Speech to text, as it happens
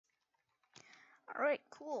Alright,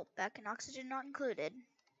 cool. Back in oxygen not included.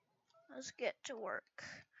 Let's get to work.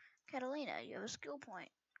 Catalina, you have a skill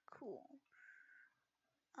point. Cool.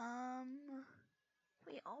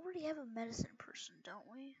 We already have a medicine person, don't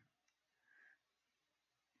we?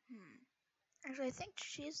 Actually, I think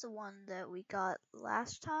she's the one that we got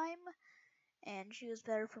last time, and she was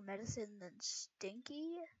better for medicine than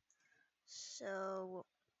Stinky. So,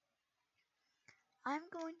 I'm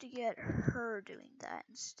going to get her doing that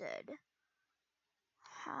instead.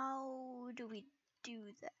 How do we do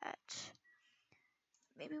that?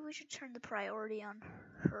 Maybe we should turn the priority on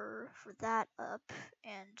her for that up,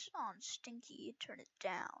 and on Stinky, turn it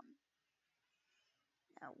down.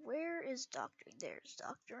 Now, where is doctoring? There's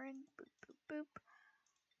doctoring. Boop, boop, boop.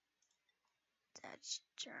 That's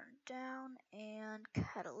turned down, and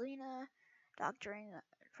Catalina, doctoring,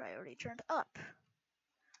 priority turned up.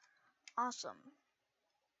 Awesome.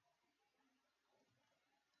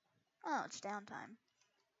 Oh, it's downtime.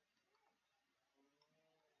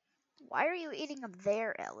 Why are you eating up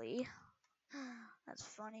there, Ellie? That's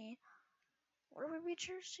funny. What are we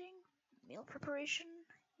researching? Meal preparation?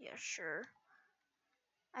 Yeah, sure.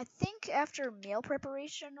 I think after meal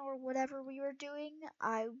preparation or whatever we were doing,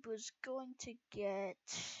 I was going to get,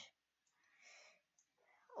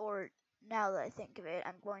 or now that I think of it,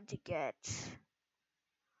 I'm going to get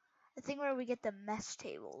the thing where we get the mess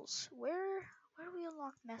tables. Where do we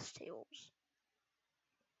unlock mess tables?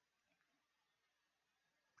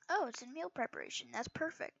 Oh, it's in meal preparation. That's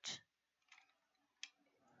perfect.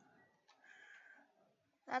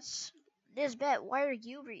 That's Nisbet. Why are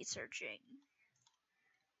you researching?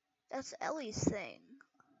 That's Ellie's thing.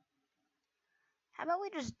 How about we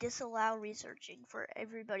just disallow researching for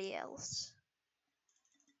everybody else?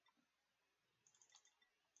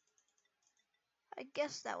 I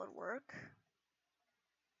guess that would work.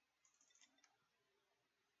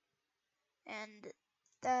 And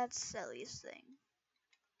that's Ellie's thing.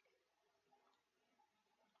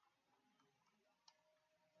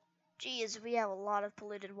 Geez, we have a lot of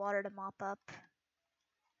polluted water to mop up.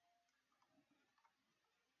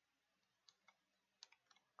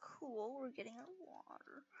 Cool, we're getting our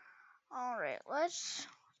water. Alright, let's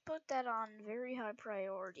put that on very high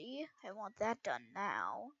priority. I want that done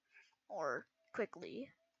now. Or quickly.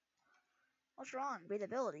 What's wrong?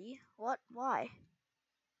 Breathability? What? Why?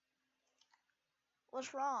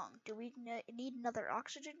 What's wrong? Do we need another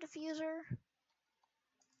oxygen diffuser?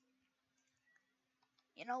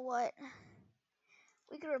 You know what?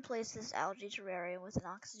 We could replace this algae terrarium with an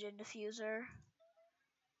oxygen diffuser.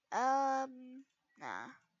 Nah.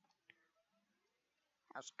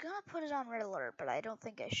 I was gonna put it on red alert, but I don't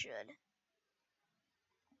think I should.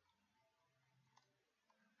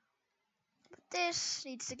 But this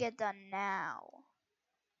needs to get done now.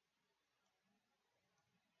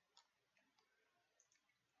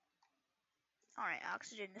 Alright,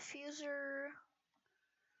 oxygen diffuser.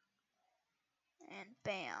 And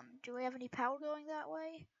bam. Do we have any power going that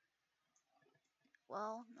way?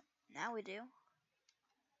 Well, now we do.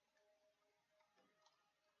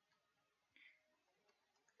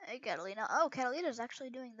 Hey, Catalina. Oh, Catalina's actually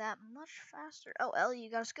doing that much faster. Oh, Ellie,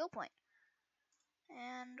 you got a skill point.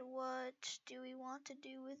 And what do we want to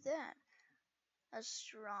do with that?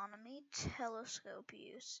 Astronomy, telescope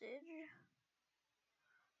usage,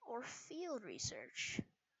 or field research?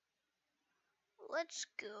 Let's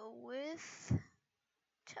go with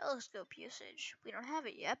telescope usage. We don't have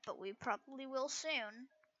it yet, but we probably will soon.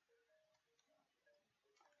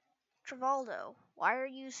 Travaldo, why are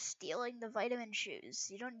you stealing the vitamin shoes?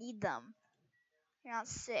 You don't need them. You're not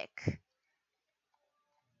sick.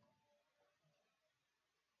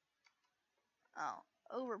 Oh,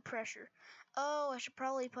 overpressure. Oh, I should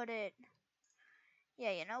probably put it...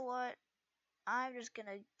 Yeah, you know what? I'm just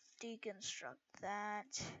gonna deconstruct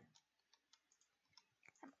that.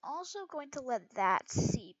 I'm also going to let that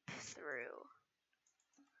seep through.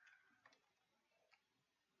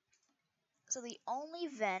 So the only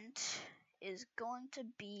vent is going to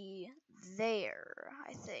be there,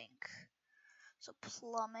 I think. So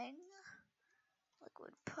plumbing,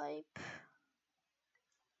 liquid pipe,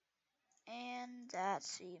 and that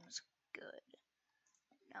seems good.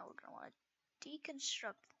 Now we're going to want to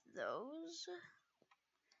deconstruct those.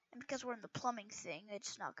 And because we're in the plumbing thing,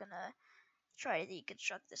 it's not going to try to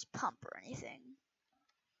deconstruct this pump or anything.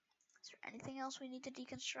 Is there anything else we need to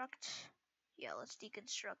deconstruct? Yeah, let's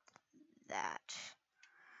deconstruct that.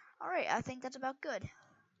 Alright, I think that's about good.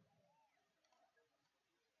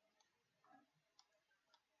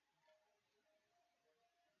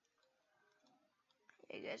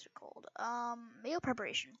 Yeah, you guys are cold. Meal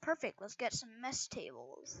preparation. Perfect. Let's get some mess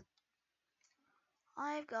tables.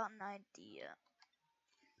 I've got an idea.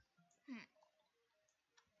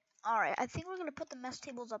 Alright, I think we're going to put the mess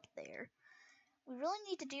tables up there. We really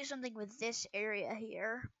need to do something with this area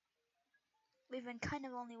here. We've been kind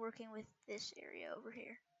of only working with this area over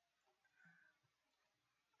here.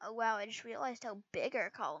 Oh wow, I just realized how big our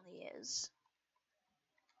colony is.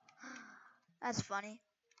 That's funny.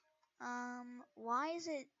 Why is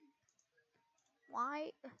it...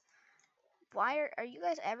 Why are you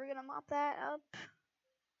guys ever gonna mop that up?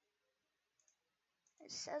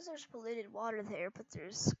 It says there's polluted water there, but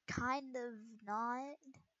there's kind of not.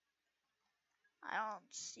 I don't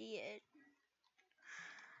see it.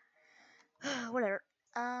 Whatever.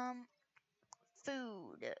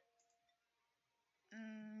 Food.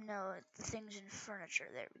 No, the things in furniture.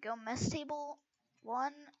 There we go. Mess table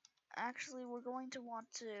 1. Actually, we're going to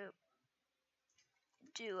want to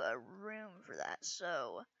do a room for that.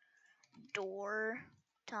 So, door,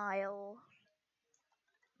 tile,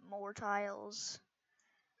 more tiles,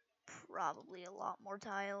 probably a lot more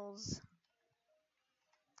tiles,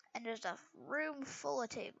 and just a room full of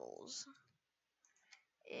tables.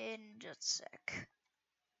 In just a sec.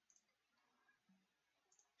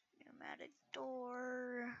 Pneumatic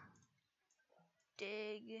door,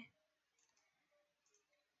 dig,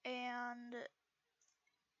 and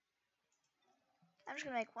I'm just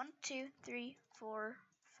gonna make 1, 2, 3, 4,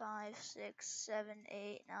 5, 6, 7,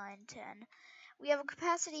 8, 9, 10. We have a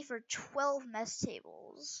capacity for 12 mess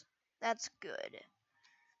tables. That's good.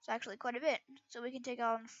 It's actually quite a bit. So we can take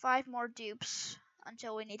on 5 more dupes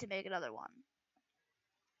until we need to make another one.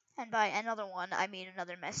 And by another one, I mean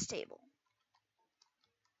another mess table.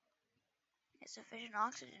 Insufficient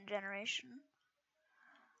oxygen generation.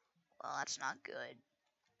 Well, that's not good.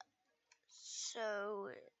 So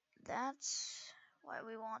that's why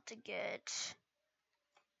we want to get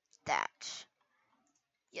that.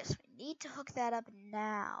 Yes, we need to hook that up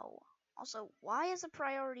now. Also, why is the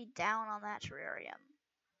priority down on that terrarium?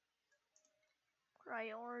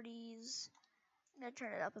 Priorities. I'm gonna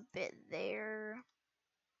turn it up a bit there.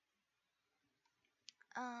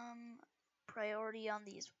 Priority on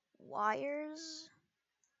these wires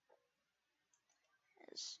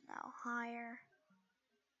is now higher.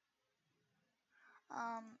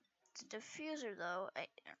 The diffuser though,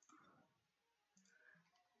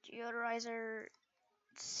 deodorizer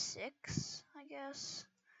 6, I guess.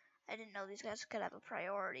 I didn't know these guys could have a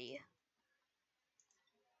priority.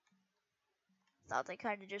 Thought they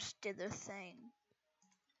kind of just did their thing.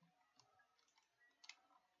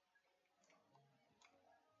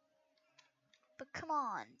 But come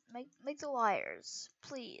on, make the wires,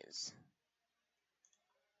 please.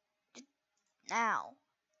 Now.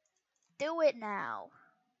 Do it now.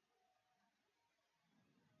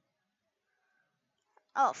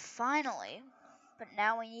 Oh, finally. But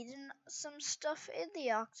now we need some stuff in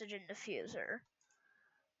the oxygen diffuser.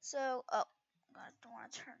 So, oh, I don't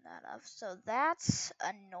want to turn that off. So that's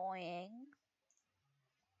annoying.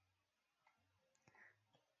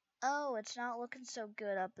 Oh, it's not looking so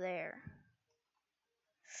good up there.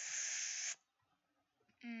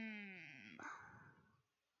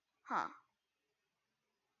 Huh.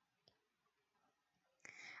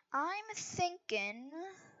 I'm thinking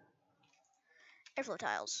airflow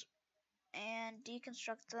tiles and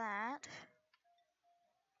deconstruct that.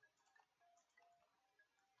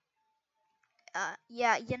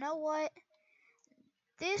 Yeah, you know what?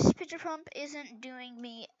 This pitcher pump isn't doing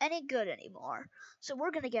me any good anymore, so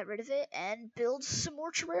we're gonna get rid of it and build some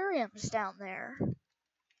more terrariums down there.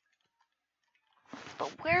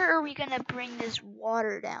 But where are we gonna bring this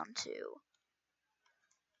water down to?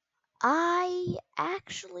 I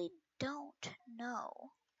actually don't know.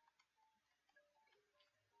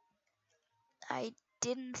 I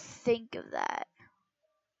didn't think of that.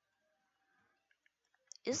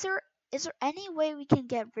 Is there any way we can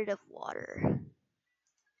get rid of water?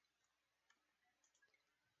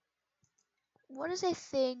 What is a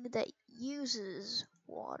thing that uses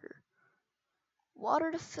water?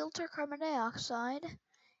 Water to filter carbon dioxide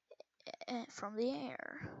from the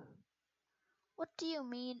air. What do you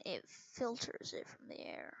mean it filters it from the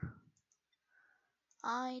air?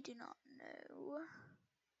 I do not know.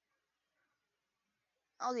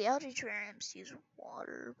 Oh, the algae terrariums use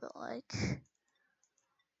water, but like...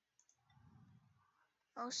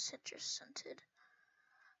 Oh, citrus scented.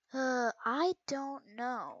 I don't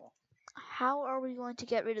know. How are we going to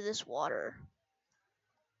get rid of this water?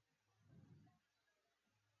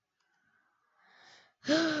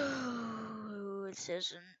 This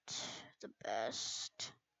isn't the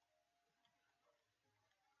best.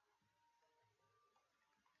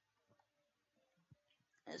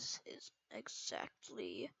 This is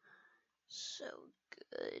exactly so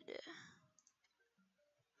good.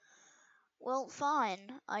 Well,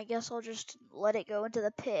 fine. I guess I'll just let it go into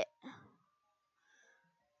the pit.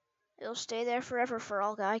 It'll stay there forever for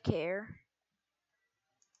all I care.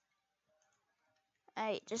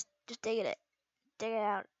 Hey, just dig it. Dig it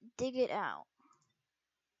out. Dig it out.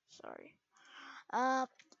 Sorry.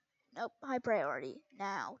 Nope. High priority.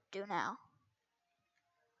 Now. Do now.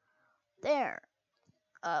 There.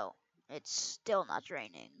 Oh, it's still not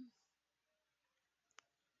draining.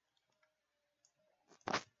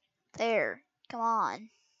 There. Come on.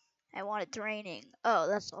 I want it draining. Oh,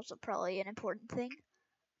 that's also probably an important thing.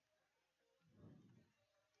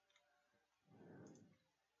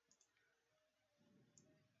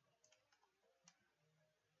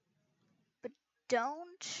 But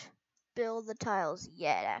don't build the tiles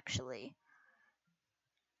yet, actually.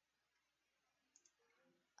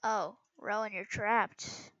 Oh, Rowan, you're trapped.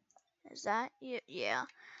 Is that you? Yeah.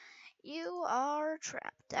 You are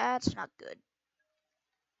trapped. That's not good.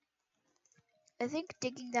 I think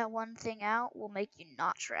digging that one thing out will make you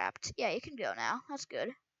not trapped. Yeah, you can go now. That's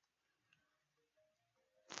good.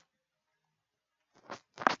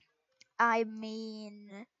 I mean...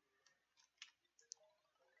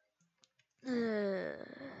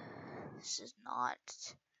 this is not...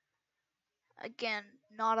 Again,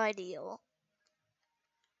 not ideal.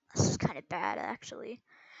 This is kind of bad, actually.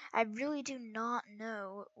 I really do not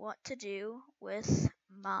know what to do with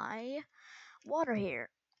my water here.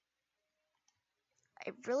 I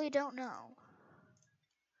really don't know.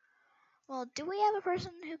 Well, do we have a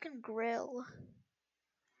person who can grill?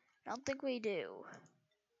 I don't think we do.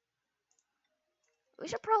 We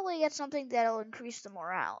should probably get something that'll increase the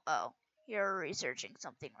morale. Oh, you're researching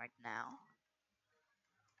something right now.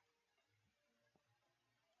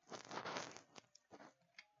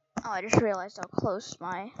 Oh, I just realized how close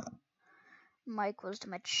my mic was to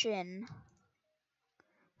my chin.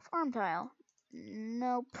 Farm tile.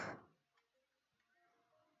 Nope.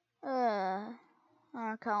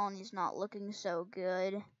 Our colony's not looking so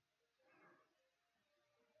good.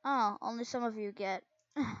 Oh, only some of you get.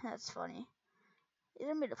 That's funny. These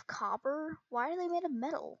are made of copper? Why are they made of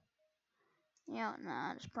metal? Yeah,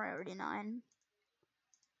 nah, it's priority 9.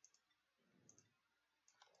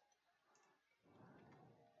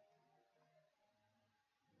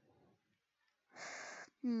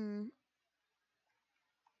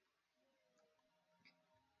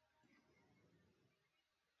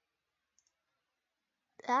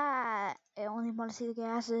 I only want to see the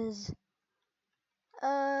gases.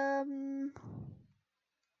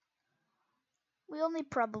 We only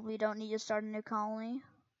probably don't need to start a new colony.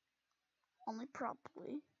 Only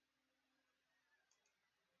probably.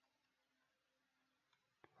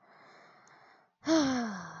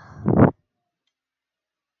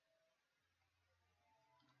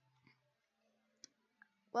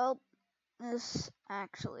 Well, this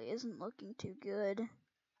actually isn't looking too good.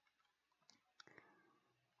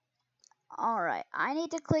 Alright, I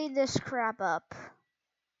need to clean this crap up.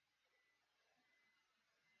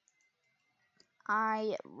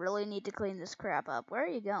 I really need to clean this crap up. Where are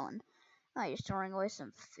you going? Oh, you're storing away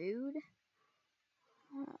some food?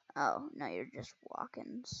 Oh, no, you're just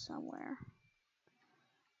walking somewhere.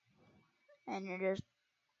 And you're just...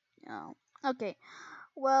 Oh, okay.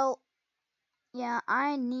 Well, yeah,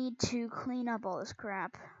 I need to clean up all this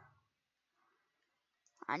crap.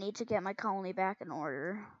 I need to get my colony back in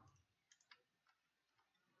order.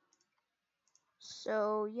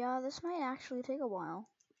 So, yeah, this might actually take a while.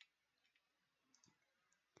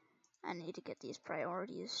 I need to get these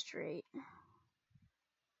priorities straight.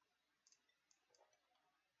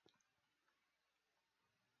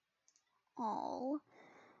 All.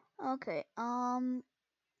 Okay, I'm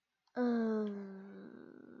gonna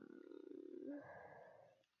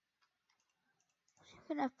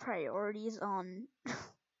have priorities on...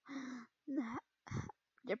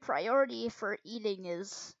 The priority for eating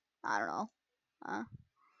is... I don't know. I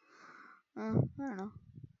don't know.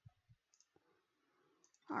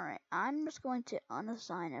 Alright, I'm just going to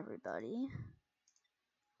unassign everybody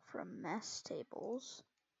from mess tables.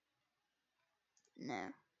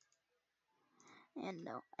 No. And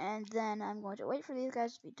no. And then I'm going to wait for these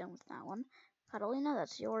guys to be done with that one. Catalina,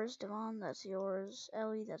 that's yours. Devon, that's yours.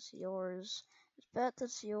 Ellie, that's yours. Bet,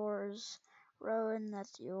 that's yours. Rowan,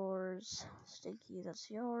 that's yours. Stinky, that's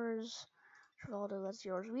yours. Travolta, that's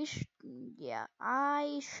yours. Yeah,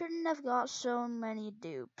 I shouldn't have got so many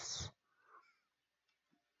dupes.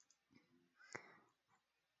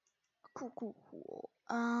 Cool.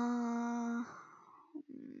 Oh.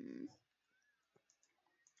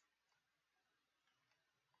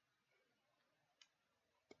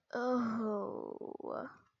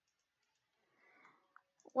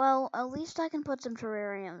 Well, at least I can put some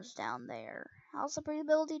terrariums down there. How's the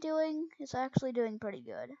breathability doing? It's actually doing pretty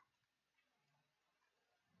good.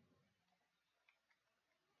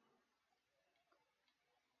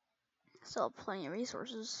 Still have plenty of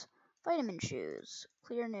resources. Vitamin shoes.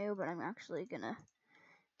 Clear new, but I'm actually gonna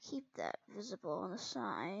keep that visible on the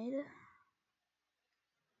side.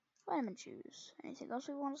 Vitamin shoes. Anything else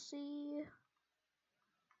we want to see?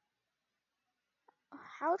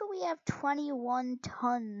 How do we have 21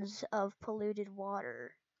 tons of polluted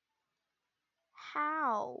water?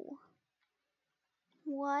 How?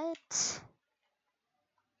 What?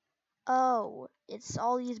 Oh, it's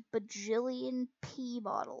all these bajillion pee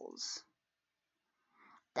bottles.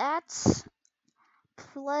 That's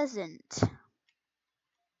pleasant.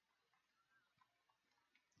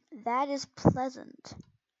 That is pleasant.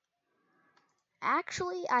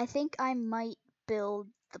 Actually, I think I might build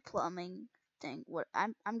the plumbing thing.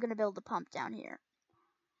 I'm gonna build the pump down here.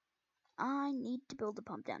 I need to build the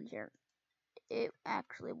pump down here. It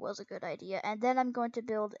actually was a good idea. And then I'm going to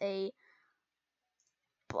build a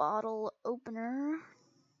bottle opener.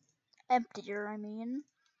 Emptier, I mean.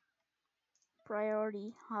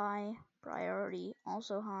 Priority high. Priority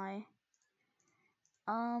also high.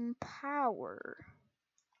 Power.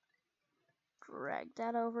 Drag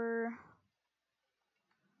that over.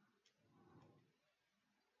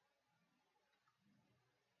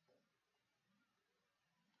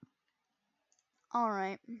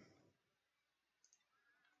 Alright.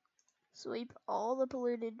 Sweep all the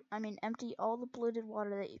polluted, empty all the polluted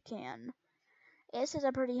water that you can. This is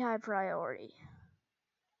a pretty high priority.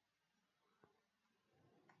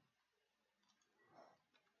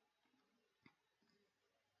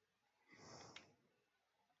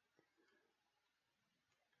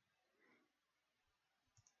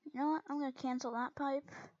 You know what? I'm gonna cancel that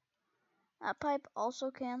pipe. That pipe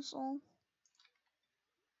also cancel.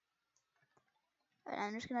 And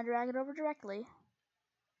I'm just gonna drag it over directly.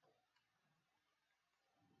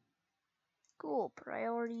 Cool.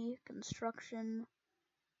 Priority, construction.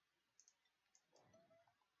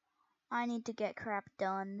 I need to get crap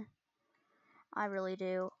done. I really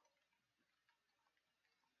do.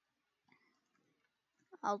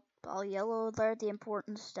 I'll yellow alert the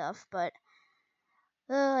important stuff, but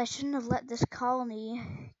I shouldn't have let this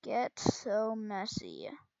colony get so messy.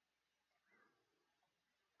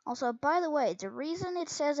 Also, by the way, the reason it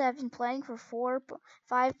says I've been playing for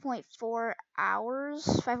 5.4 hours,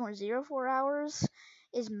 5.04 hours,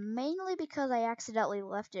 is mainly because I accidentally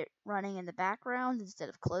left it running in the background instead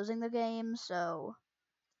of closing the game, so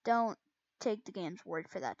don't take the game's word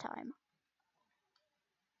for that time.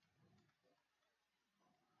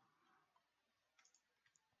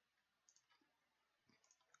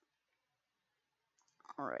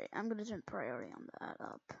 Alright, I'm gonna turn priority on that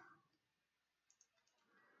up.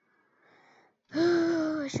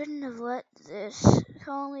 I shouldn't have let this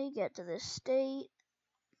colony get to this state,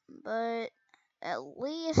 but at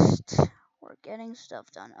least we're getting stuff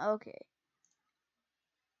done. Okay.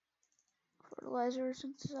 Fertilizer,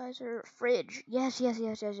 synthesizer, fridge. Yes.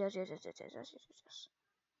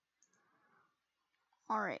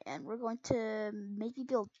 Alright, and we're going to maybe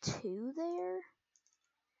build 2 there.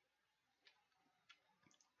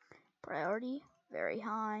 Priority, very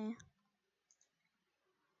high.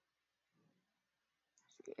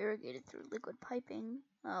 Irrigated through liquid piping.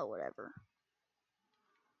 Oh, whatever.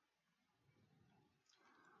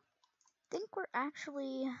 I think we're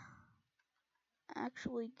actually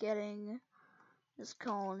getting this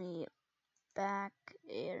colony back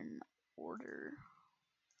in order.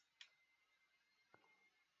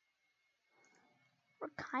 We're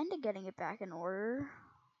kind of getting it back in order.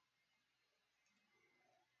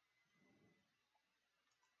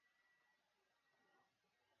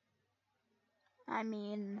 I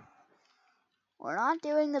mean, we're not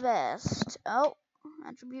doing the best. Oh,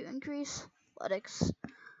 attribute increase. Athletics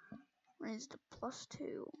raised to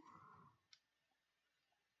 +2.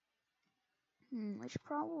 We should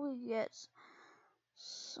probably get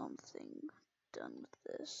something done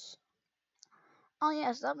with this. Oh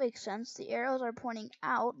yes, that makes sense. The arrows are pointing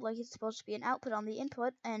out like it's supposed to be an output on the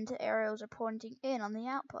input, and the arrows are pointing in on the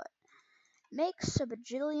output. Makes a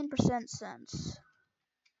bajillion% sense.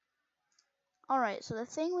 Alright, so the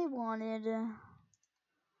thing we wanted...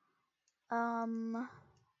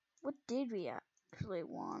 what did we actually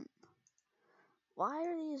want? Why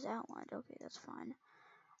are these outlined? Okay, that's fine.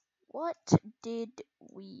 What did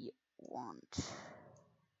we want?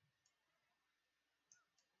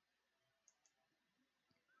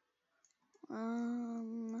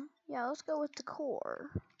 Yeah, let's go with the core.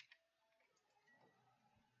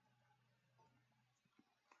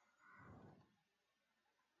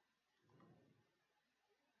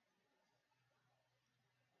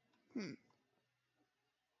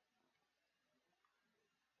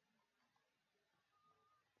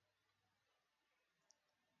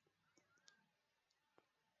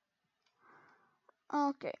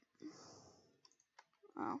 Okay.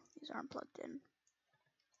 Oh, these aren't plugged in.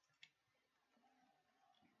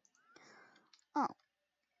 Oh.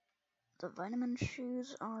 The vitamin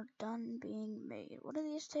shoes are done being made. What do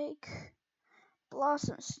these take?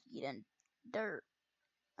 Blossom seed and dirt.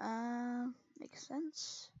 Makes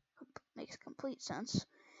sense. Makes complete sense.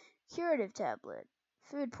 Curative tablet.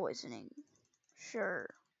 Food poisoning. Sure.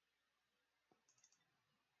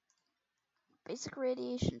 Basic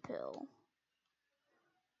radiation pill.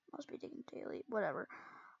 Must be taken daily. Whatever.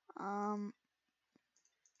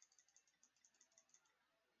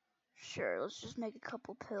 Sure, let's just make a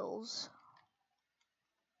couple pills.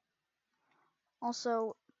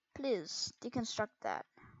 Also, please deconstruct that.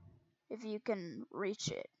 If you can reach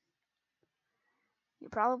it. You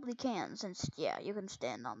probably can, since, yeah, you can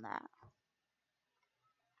stand on that.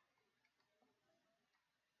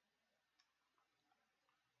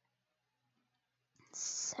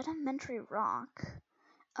 Sedimentary rock.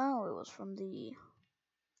 Oh, it was from the,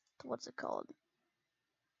 what's it called?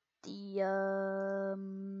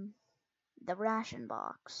 The ration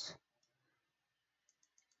box.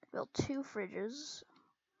 I built 2 fridges,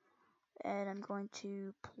 and I'm going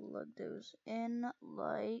to plug those in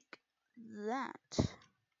like that.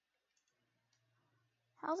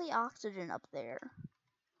 How's the oxygen up there?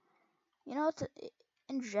 You know,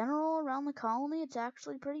 in general around the colony, it's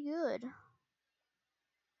actually pretty good.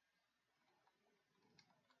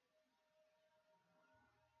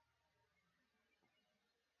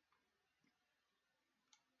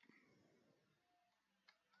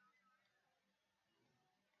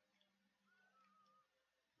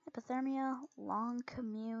 Hypothermia, long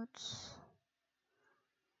commutes,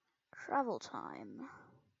 travel time.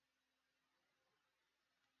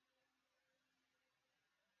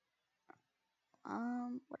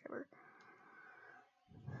 Whatever.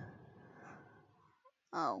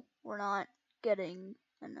 Oh, we're not getting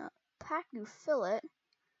enough. Pacu fillet?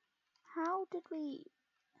 How did we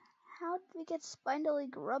get spindly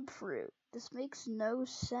grub fruit? This makes no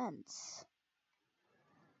sense.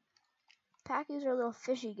 Pacus are little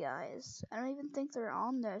fishy guys. I don't even think they're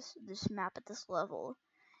on this map at this level.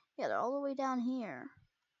 Yeah, they're all the way down here.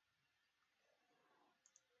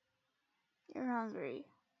 You're hungry.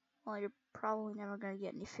 Well, you're probably never gonna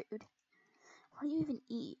get any food. What do you even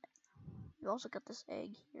eat? You also got this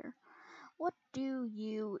egg here. What do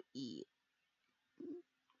you eat?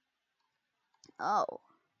 Oh.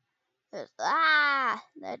 That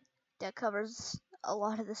covers a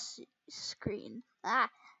lot of the screen.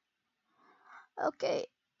 Okay.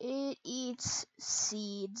 It eats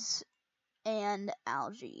seeds and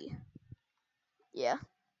algae. Yeah.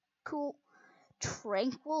 Cool.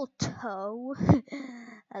 Tranquil toe?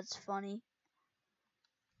 That's funny.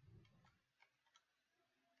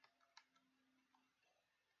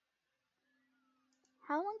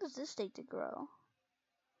 How long does this take to grow?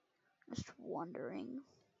 Just wondering.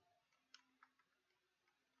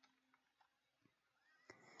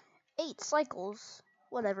 8 cycles.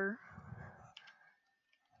 Whatever.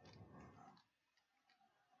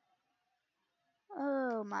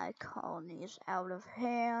 Oh, my colony is out of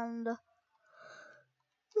hand.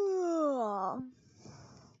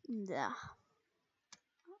 Yeah.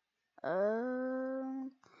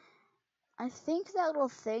 I think that little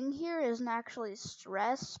thing here isn't actually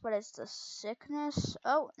stress, but it's the sickness.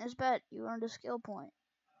 Oh, Nisbet, you earned a skill point.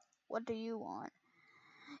 What do you want?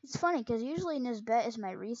 It's funny, because usually Nisbet is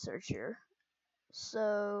my researcher.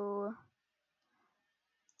 So,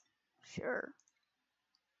 sure.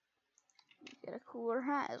 You get a cooler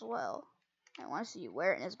hat as well. I want to see you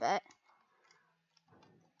wear it, Nisbet.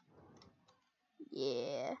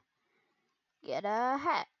 Yeah. Get a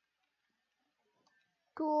hat.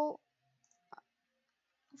 Cool.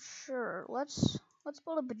 Sure, let's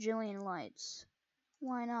build a bajillion lights.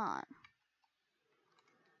 Why not?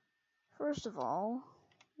 First of all,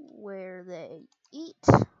 where they eat.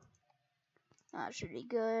 That should be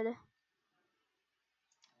good.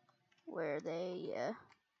 Where they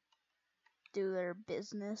do their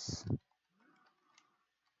business.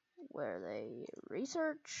 Where they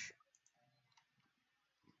research.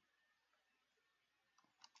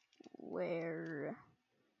 Where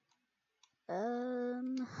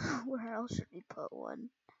where else should we put one?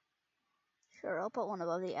 Sure, I'll put one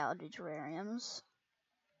above the algae terrariums.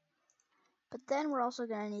 But then we're also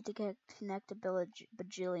going to need to connect a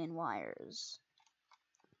bajillion wires.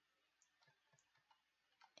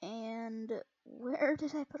 And where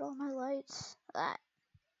did I put all my lights? That.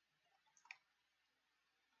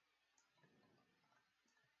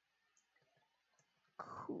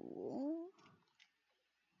 Cool.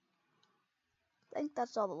 I think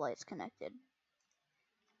that's all the lights connected.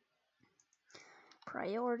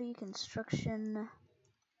 Priority construction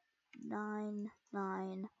 9.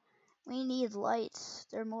 We need lights.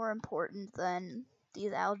 They're more important than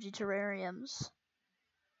these algae terrariums.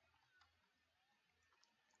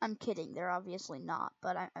 I'm kidding. They're obviously not,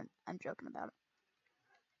 but I'm joking about it.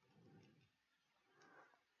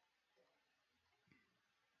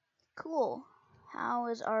 Cool. How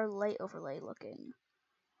is our light overlay looking?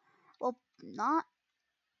 Well, not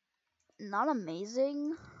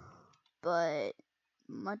amazing, but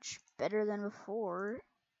much better than before.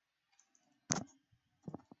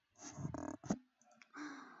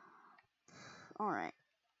 Alright.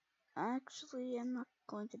 Actually, I'm not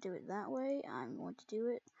going to do it that way. I'm going to do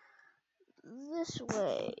it this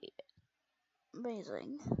way.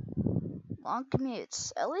 Amazing. Long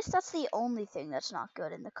commutes. At least that's the only thing that's not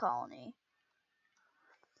good in the colony.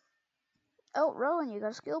 Oh, Rowan, you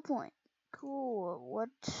got a skill point. Cool. What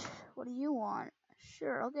do you want?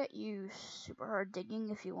 Sure, I'll get you super hard digging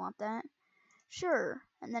if you want that. Sure,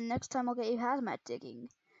 and then next time I'll get you hazmat digging,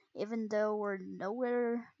 even though we're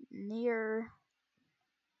nowhere near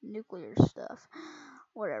nuclear stuff.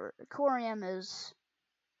 Whatever. Corium is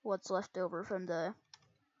what's left over from the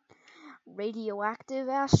radioactive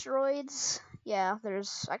asteroids. Yeah,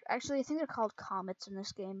 there's actually I think they're called comets in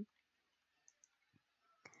this game.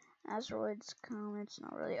 Asteroids, comets,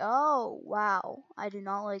 not really. Oh, wow. I do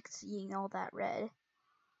not like seeing all that red.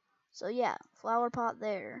 So yeah, flower pot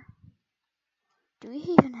there. Do we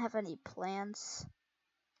even have any plants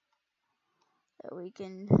that we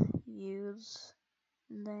can use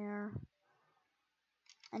in there?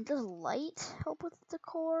 And does light help with the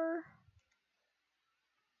core?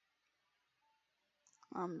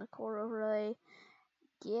 The core overlay.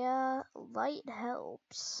 Yeah, light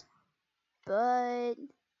helps. But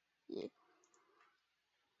yeah,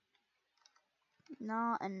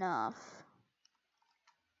 not enough.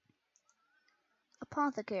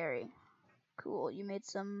 Apothecary. Cool, you made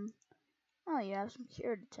some... Oh, you have some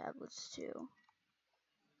cured tablets too.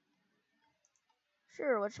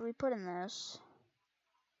 Sure, what should we put in this?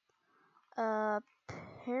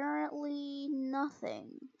 Apparently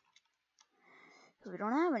nothing. Because we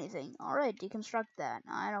don't have anything. Alright, deconstruct that.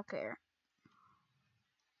 I don't care.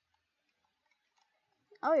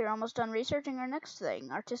 Oh, you're almost done researching our next thing.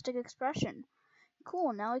 Artistic expression.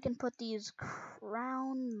 Cool, now we can put these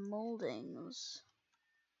crown moldings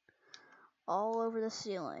all over the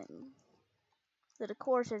ceiling. The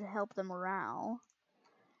decor should help the morale.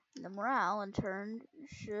 The morale, in turn,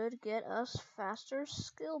 should get us faster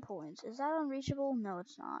skill points. Is that unreachable? No,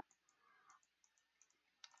 it's not.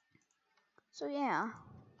 So yeah,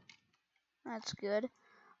 that's good.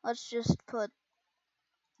 Let's just put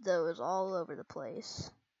those all over the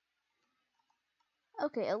place.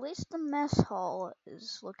 Okay, at least the mess hall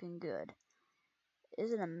is looking good.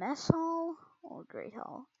 Is it a mess hall or a great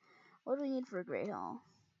hall? What do we need for a great hall?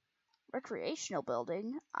 Recreational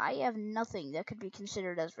building? I have nothing that could be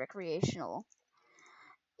considered as recreational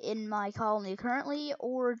in my colony currently,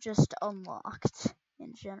 or just unlocked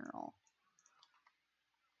in general.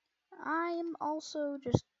 I'm also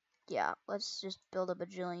just, yeah, let's just build a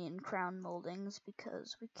bajillion crown moldings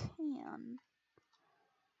because we can.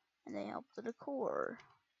 And they help the decor.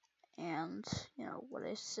 And, you know, what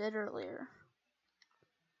I said earlier.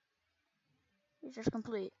 Features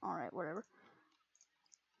complete. Alright, whatever.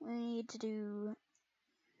 We need to do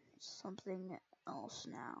something else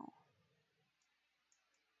now.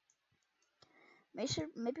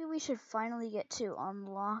 Maybe we should finally get to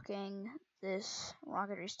unlocking this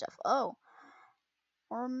rocketry stuff. Oh.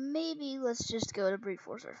 Or maybe let's just go to brute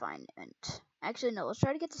force refinement. Actually, no, let's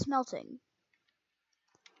try to get to smelting.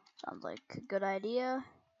 Sounds like a good idea.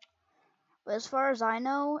 But as far as I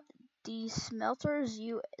know, the smelters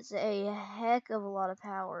use a heck of a lot of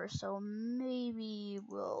power, so maybe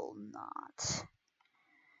we'll not.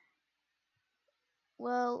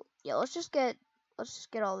 Well, yeah, let's just get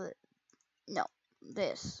all the, no,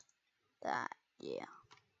 this, that, yeah.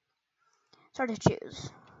 It's hard to choose.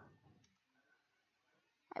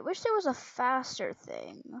 I wish there was a faster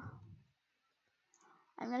thing.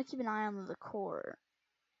 I'm gonna keep an eye on the core.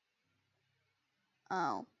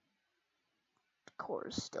 Oh. The core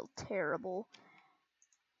is still terrible.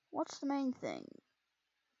 What's the main thing?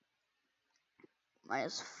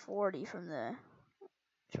 Minus 40 from the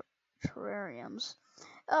terrariums.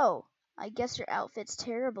 Oh, I guess your outfit's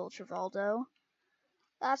terrible, Travaldo.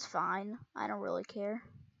 That's fine. I don't really care.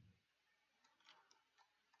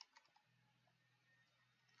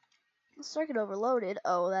 Circuit overloaded.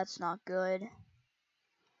 Oh, that's not good.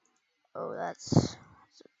 Oh, that's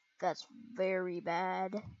very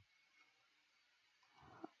bad.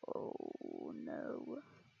 Oh, no.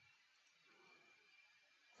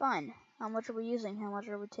 Fine. How much are we using? How much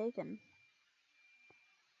are we taking?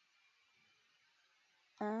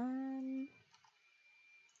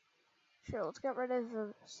 Sure, let's get rid of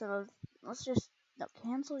some of, let's just, no,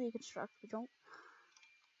 cancel deconstruct. We don't,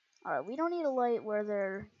 alright, we don't need a light where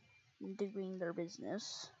they're doing their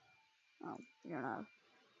business. Oh, you're not,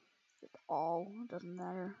 at all, doesn't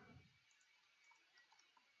matter.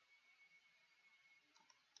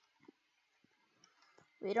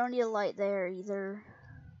 We don't need a light there either.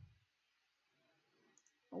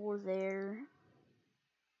 Or there.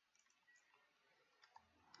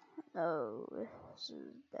 Oh, this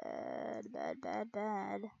is bad, bad, bad,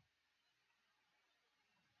 bad.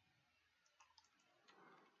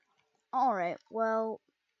 Alright, well,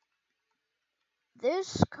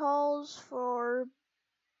 this calls for,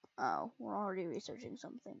 oh, we're already researching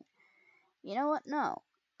something. You know what? No.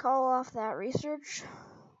 Call off that research.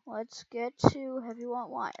 Let's get to heavy want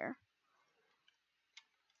wire.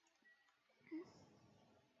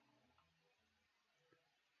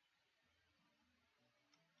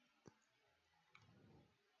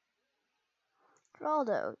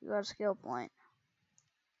 Geraldo, you got a skill point.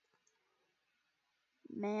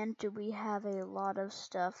 Man, do we have a lot of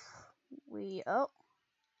stuff. Oh,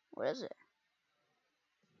 what is it?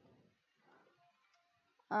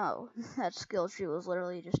 Oh, that skill tree was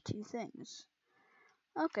literally just 2 things.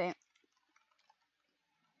 Okay.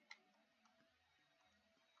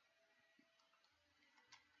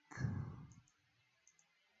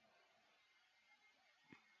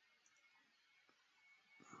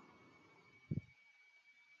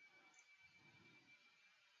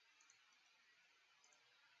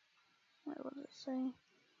 Wait, what does it say?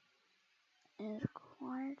 It is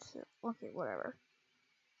required to, okay, whatever.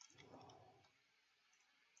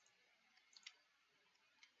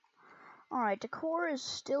 Alright, decor is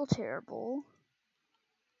still terrible.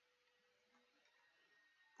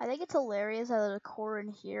 I think it's hilarious how the decor in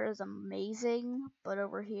here is amazing, but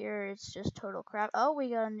over here it's just total crap. Oh,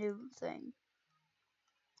 we got a new thing.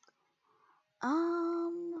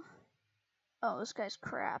 Oh, this guy's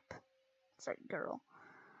crap. Sorry, girl.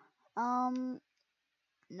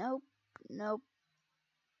 Nope, nope.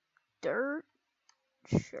 Dirt?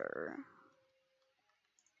 Sure.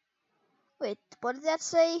 Wait, what did that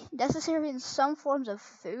say? Necessary in some forms of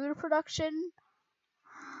food production?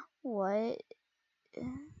 What?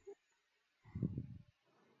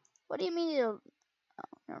 What do you mean it'll...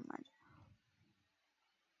 Oh, never mind.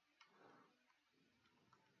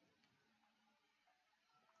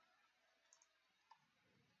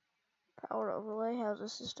 Power overlay, how's the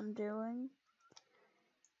system doing?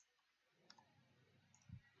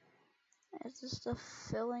 Is this stuff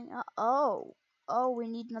filling up? Oh, we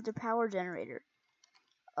need another power generator.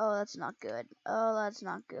 Oh, that's not good. Oh, that's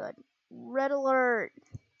not good. Red alert!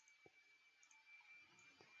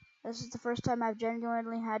 This is the first time I've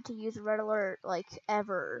genuinely had to use red alert, like,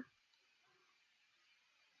 ever.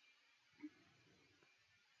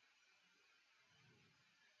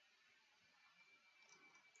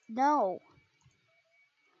 No.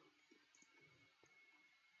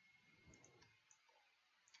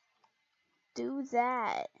 Do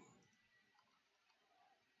that.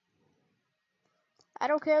 I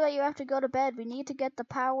don't care that you have to go to bed. We need to get the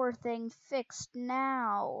power thing fixed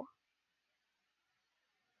now.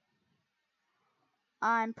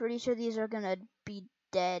 I'm pretty sure these are gonna be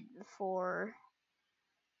dead before...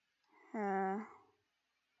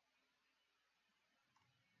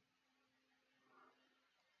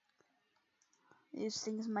 These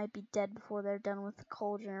things might be dead before they're done with the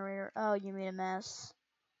coal generator. Oh, you made a mess.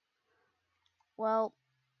 Well,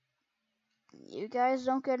 you guys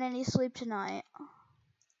don't get any sleep tonight.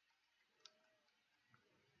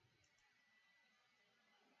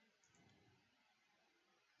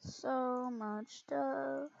 So much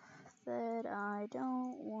stuff that I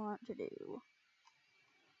don't want to do.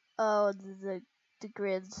 Oh, the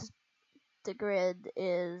grid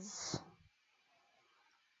is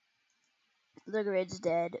the grid's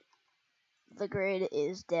dead. The grid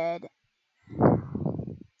is dead.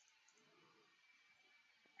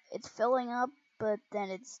 It's filling up, but then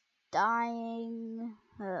it's dying.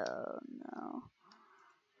 Oh no.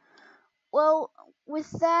 Well, with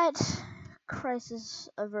that crisis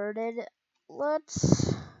averted,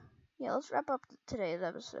 let's wrap up today's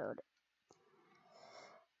episode.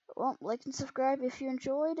 Well, like and subscribe if you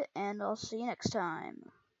enjoyed, and I'll see you next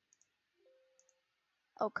time.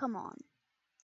 Oh, come on.